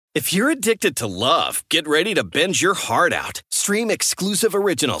If you're addicted to love, get ready to binge your heart out. Stream exclusive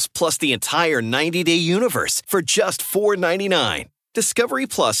originals plus the entire 90-day universe for just $4.99. Discovery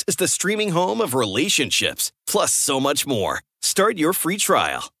Plus is the streaming home of relationships, plus so much more. Start your free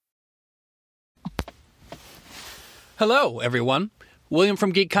trial. Hello, everyone. William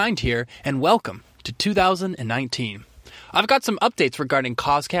from GeekKind here, and welcome to 2019. I've got some updates regarding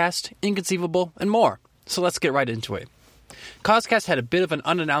Coscast, Inconceivable, and more, so let's get right into it. Coscast had a bit of an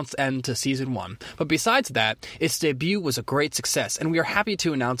unannounced end to Season 1, but besides that, its debut was a great success, and we are happy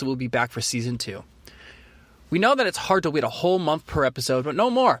to announce it will be back for Season 2. We know that it's hard to wait a whole month per episode, but no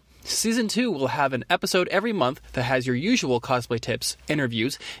more. Season 2 will have an episode every month that has your usual cosplay tips,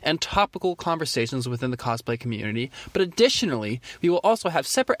 interviews, and topical conversations within the cosplay community, but additionally, we will also have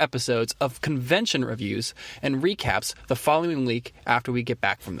separate episodes of convention reviews and recaps the following week after we get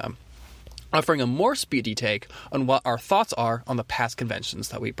back from them, offering a more speedy take on what our thoughts are on the past conventions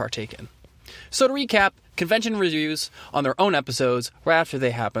that we partake in. So to recap, convention reviews on their own episodes right after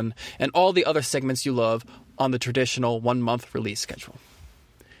they happen, and all the other segments you love on the traditional one-month release schedule.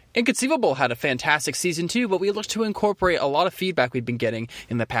 Inconceivable had a fantastic Season 2, but we looked to incorporate a lot of feedback we've been getting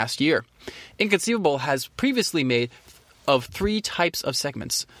in the past year. Inconceivable has previously made of 3 types of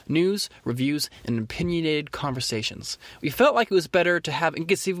segments: news, reviews, and opinionated conversations. We felt like it was better to have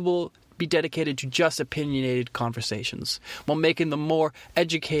Inconceivable be dedicated to just opinionated conversations, while making them more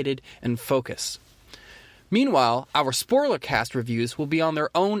educated and focused. Meanwhile, our Spoilercast reviews will be on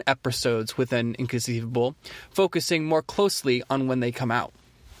their own episodes within Inconceivable, focusing more closely on when they come out.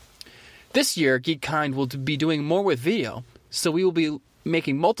 This year, GeekKind will be doing more with video, so we will be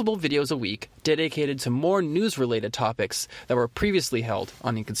making multiple videos a week dedicated to more news-related topics that were previously held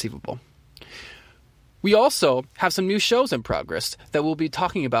on Inconceivable. We also have some new shows in progress that we'll be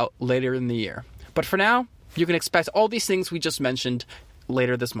talking about later in the year. But for now, you can expect all these things we just mentioned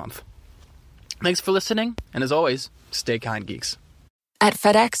later this month. Thanks for listening, and as always, stay kind, geeks. At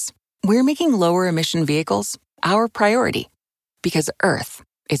FedEx, we're making lower emission vehicles our priority because Earth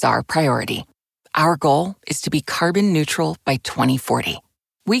is our priority. Our goal is to be carbon neutral by 2040.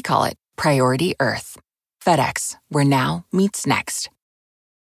 We call it Priority Earth. FedEx, where now meets next.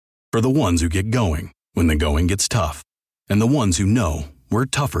 For the ones who get going when the going gets tough, and the ones who know we're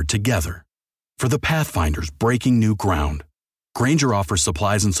tougher together. For the Pathfinders breaking new ground, Grainger offers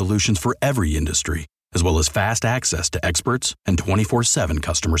supplies and solutions for every industry, as well as fast access to experts and 24/7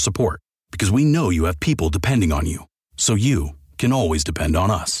 customer support. Because we know you have people depending on you, so you can always depend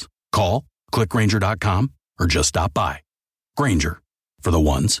on us. Call, click Grainger.com, or just stop by. Grainger, for the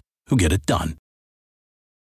ones who get it done.